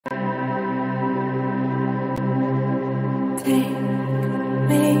Welcome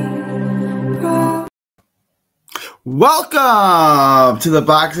to the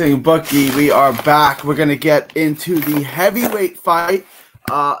Boxing Bookie. We are back. We're going to get into the heavyweight fight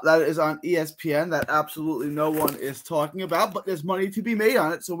that is on ESPN that absolutely no one is talking about, but there's money to be made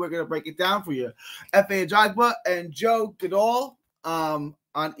on it, so we're going to break it down for you. Efe Ajagba and Joe Goodall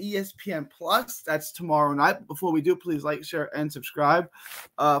on ESPN Plus. That's tomorrow night. Before we do, please like, share, and subscribe.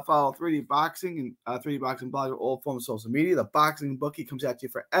 Follow 3D Boxing and 3D Boxing blog on all forms of social media. The Boxing Bookie comes at you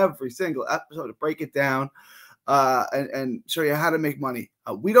for every single episode to break it down and show you how to make money.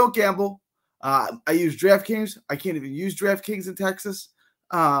 We don't gamble. I use DraftKings. I can't even use DraftKings in Texas.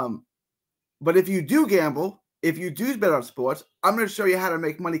 But if you do gamble, if you do bet on sports, I'm going to show you how to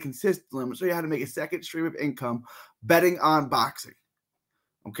make money consistently. I'm going to show you how to make a second stream of income betting on boxing.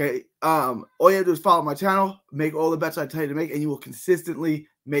 Okay. All you have to do is follow my channel, make all the bets I tell you to make, and you will consistently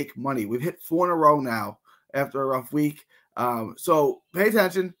make money. We've hit 4 in a row now after a rough week. So pay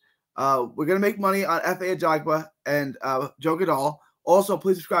attention. We're going to make money on Efe Ajagba and Joe Goodall. Also,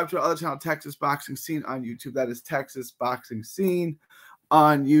 please subscribe to our other channel, Texas Boxing Scene on YouTube. That is Texas Boxing Scene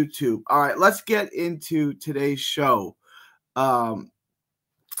on YouTube. All right, let's get into today's show.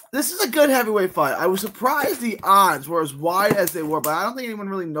 This is a good heavyweight fight. I was surprised the odds were as wide as they were, but I don't think anyone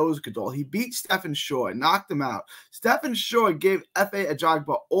really knows Goodall. He beat Stephen Shaw and knocked him out. Stephen Shaw gave Efe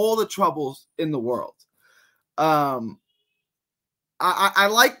Ajagba all the troubles in the world. I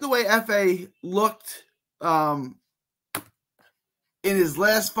like the way Efe looked in his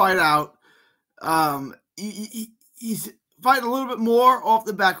last fight out. He's fighting a little bit more off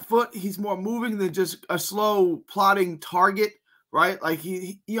the back foot. He's more moving than just a slow plodding target, right? Like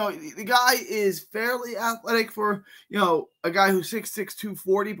the guy is fairly athletic for, a guy who's 6'6",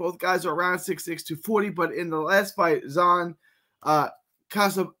 240. Both guys are around 6'6", 240. But in the last fight, Zan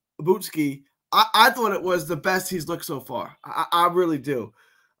Kasabutski, I thought it was the best he's looked so far. I really do.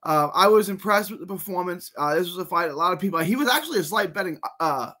 I was impressed with the performance. This was a fight a lot of people. He was actually a slight betting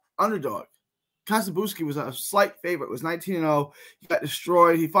underdog. Kasabutski was a slight favorite. It was 19-0. He got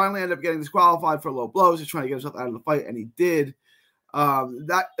destroyed. He finally ended up getting disqualified for low blows. He's trying to get himself out of the fight, and he did.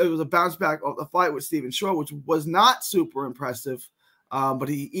 It was a bounce back of the fight with Stephen Shaw, which was not super impressive. But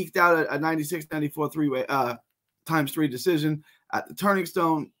he eked out a 96-94 three-way ×3 decision at the Turning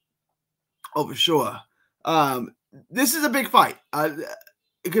Stone over Shaw. This is a big fight.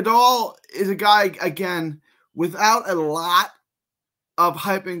 Goodall is a guy, again, without a lot of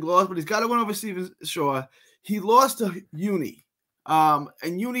hype and gloss, but he's got to win over Stephen Shaw. He lost to Uni.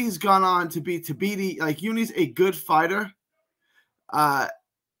 And Uni has gone on to beat Tabiti. Like, Uni's a good fighter.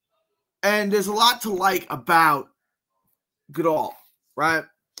 And there's a lot to like about Goodall, right?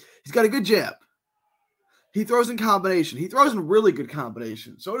 He's got a good jab. He throws in combination. He throws in really good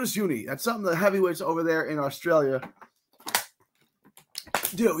combination. So does Uni. That's something the heavyweights over there in Australia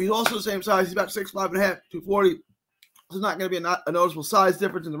do. He's also the same size. He's about 6'5.5", 240. There's not going to be a noticeable size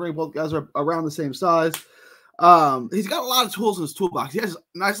difference in the ring. Both guys are around the same size. He's got a lot of tools in his toolbox. He has a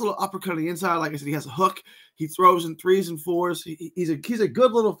nice little uppercut on the inside. Like I said, he has a hook. He throws in 3s and 4s. He's a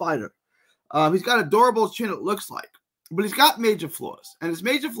good little fighter. He's got a durable chin, it looks like. But he's got major flaws. And his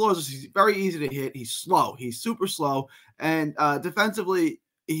major flaws is he's very easy to hit. He's slow. He's super slow. And defensively,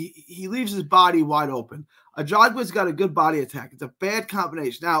 he leaves his body wide open. Ajagba's got a good body attack. It's a bad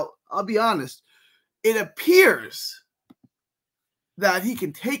combination. Now, I'll be honest. It appears that he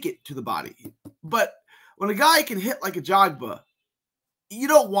can take it to the body. But when a guy can hit like Ajagba, you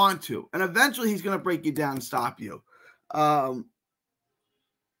don't want to. And eventually, he's going to break you down and stop you. And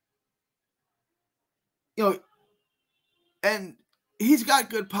he's got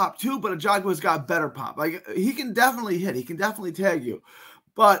good pop too, but Ajagba's got better pop. Like, he can definitely hit. He can definitely tag you.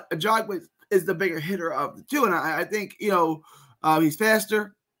 But Ajagba is the bigger hitter of the two. And I think, he's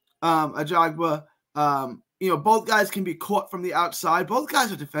faster. Ajagba, both guys can be caught from the outside. Both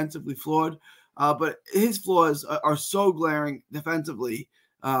guys are defensively flawed. But his flaws are so glaring defensively.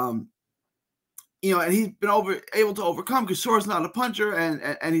 And he's been able to overcome because Shaw's not a puncher,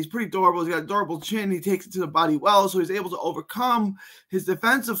 and he's pretty durable. He's got a durable chin. He takes it to the body well, so he's able to overcome his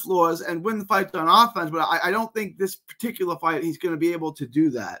defensive flaws and win the fight on offense. But I don't think this particular fight he's going to be able to do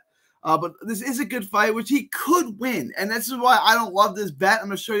that. But this is a good fight, which he could win, and this is why I don't love this bet. I'm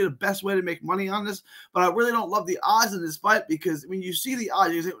going to show you the best way to make money on this, but I really don't love the odds in this fight because when you see the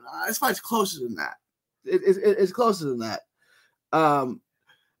odds, you say, this fight's closer than that. It's closer than that.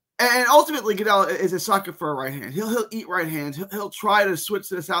 And ultimately, Goodall is a sucker for a right hand. He'll eat right hands. He'll try to switch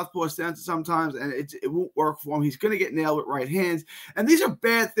to the southpaw stance sometimes, and it won't work for him. He's going to get nailed with right hands. And these are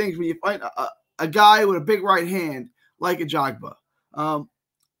bad things when you fight a guy with a big right hand like Ajagba.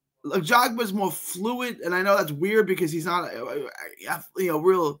 Ajagba is more fluid, and I know that's weird because he's not a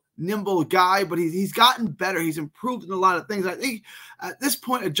real nimble guy, but he's gotten better. He's improved in a lot of things. I think at this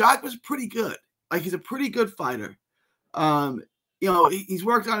point, Ajagba's pretty good. Like, he's a pretty good fighter. He's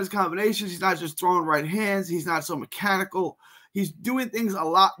worked on his combinations. He's not just throwing right hands. He's not so mechanical. He's doing things a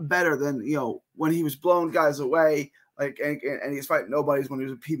lot better than when he was blowing guys away. And he's fighting nobodies when he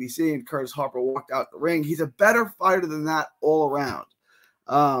was a PBC and Curtis Harper walked out the ring. He's a better fighter than that all around.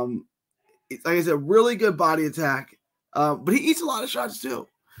 He's a really good body attack, but he eats a lot of shots too.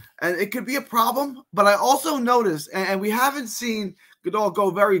 And it could be a problem, but I also noticed, and we haven't seen Goodall go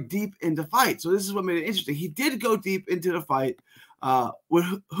very deep into fight. So this is what made it interesting. He did go deep into the fight with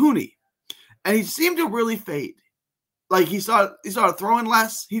Hooney, and he seemed to really fade. Like, he started throwing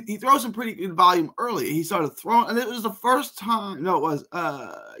less. He throws some pretty good volume early. He started throwing, and it was the first time. No, it was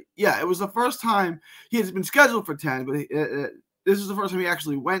it was the first time he has been scheduled for 10, but this is the first time he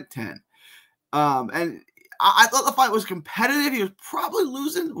actually went 10. And I thought the fight was competitive. He was probably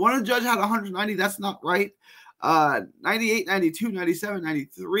losing. One of the judges had 190. That's not right. 98, 92, 97,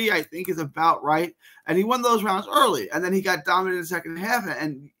 93, I think is about right. And he won those rounds early. And then he got dominated in the second half,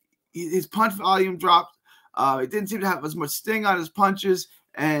 and his punch volume dropped. It didn't seem to have as much sting on his punches,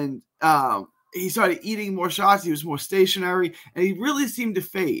 and he started eating more shots. He was more stationary, and he really seemed to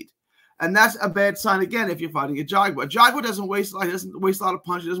fade. And that's a bad sign, again, if you're fighting Ajagba. Ajagba doesn't waste a lot. He doesn't waste a lot of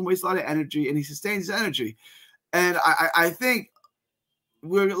punches. He doesn't waste a lot of energy, and he sustains his energy. And I think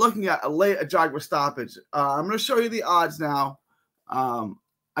we're looking at a late Ajagba stoppage. I'm going to show you the odds now.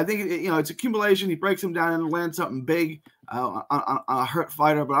 I think it's accumulation. He breaks him down and lands something big on a hurt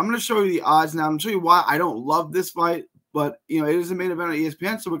fighter. But I'm going to show you the odds now. I'm going to show you why I don't love this fight. But it is a main event on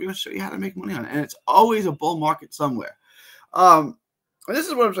ESPN, so we're going to show you how to make money on it. And it's always a bull market somewhere. And this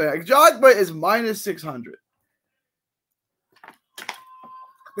is what I'm saying. Ajagba is minus 600.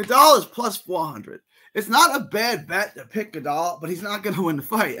 Goodall is plus 400. It's not a bad bet to pick Goodall, but he's not going to win the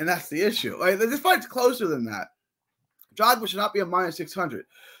fight, and that's the issue. Like, this fight's closer than that. Ajagba should not be a minus 600.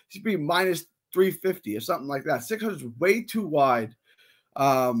 He should be minus 350 or something like that. 600 is way too wide,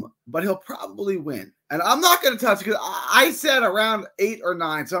 but he'll probably win. And I'm not going to touch, because I said around 8 or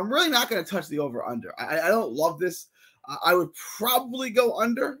 9, so I'm really not going to touch the over-under. I don't love this. I would probably go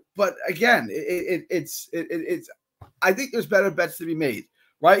under, but again, it's I think there's better bets to be made,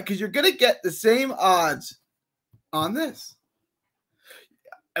 right? Because you're going to get the same odds on this,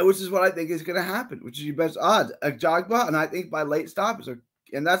 which is what I think is going to happen, which is your best odds. Ajagba, and I think by late stoppage,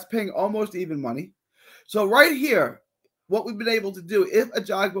 and that's paying almost even money. So right here, what we've been able to do, if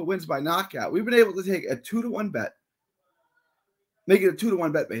Ajagba wins by knockout, we've been able to take a 2-to-1 bet. Make it a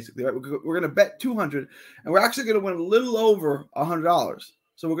 2-to-1 bet, basically. Right? We're going to bet 200, and we're actually going to win a little over $100.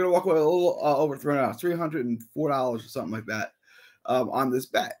 So we're going to walk away a little over $300, $304 or something like that on this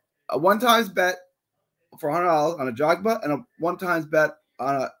bet. A one-time bet for $100 on Ajagba, and a one-time bet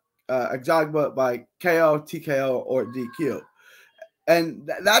on Ajagba by KO, TKO, or DQ. And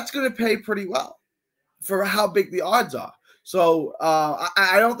that's going to pay pretty well for how big the odds are. So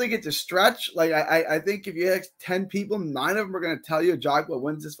I don't think it's a stretch. Like, I think if you ask 10 people, 9 of them are going to tell you Ajagba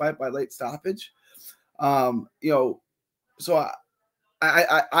wins this fight by late stoppage. So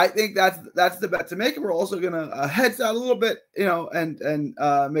I think that's the bet to make. And we're also going to hedge that a little bit,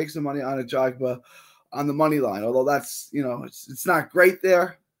 and make some money on Ajagba on the money line. Although that's, it's not great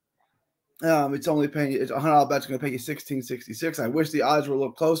there. It's only paying, it's $100 bet's going to pay you $16.66. I wish the odds were a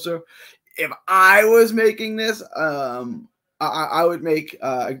little closer. If I was making this, I would make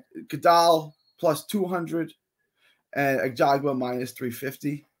Goodall plus 200 and Ajagba minus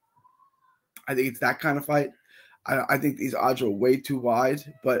 350. I think it's that kind of fight. I think these odds are way too wide,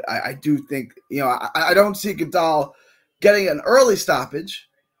 but I do think, I don't see Goodall getting an early stoppage.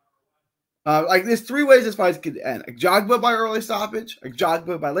 Like, there's 3 ways this fight could end: Ajagba by early stoppage,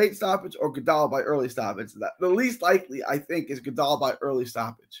 Ajagba by late stoppage, or Goodall by early stoppage. The least likely, I think, is Goodall by early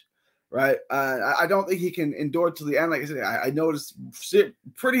stoppage. Right? I don't think he can endure to the end. Like I said, I noticed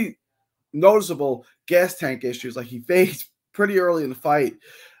pretty noticeable gas tank issues. Like, he fades pretty early in the fight.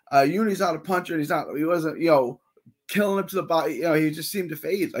 Uni's not a puncher, and he wasn't, killing him to the body. He just seemed to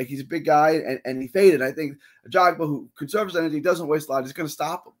fade. Like, he's a big guy, and he faded. I think Ajagba, who conserves energy, doesn't waste a lot, is going to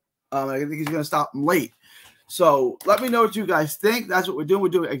stop him. I think he's going to stop him late. So let me know what you guys think. That's what we're doing. We're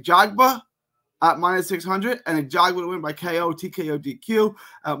doing Ajagba at minus 600, and Ajagba to win by KO, TKO, DQ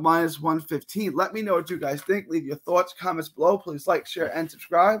at minus 115. Let me know what you guys think. Leave your thoughts, comments below. Please like, share, and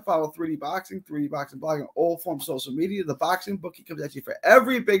subscribe. Follow 3D Boxing Blog on all forms of social media. The Boxing Bookie comes at you for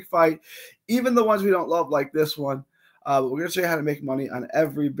every big fight, even the ones we don't love, like this one. But we're going to show you how to make money on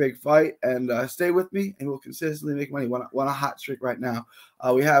every big fight, and stay with me, and we'll consistently make money. We're on a hot streak right now.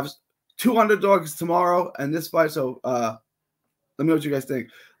 We have 2 underdogs tomorrow and this fight, so let me know what you guys think.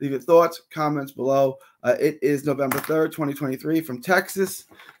 Leave your thoughts, comments below. It is November 3rd, 2023, from Texas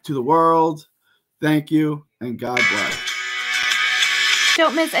to the world. Thank you, and God bless.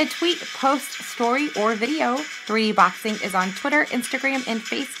 Don't miss a tweet, post, story, or video. 3D Boxing is on Twitter, Instagram, and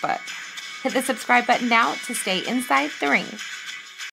Facebook. Hit the subscribe button now to stay inside the ring.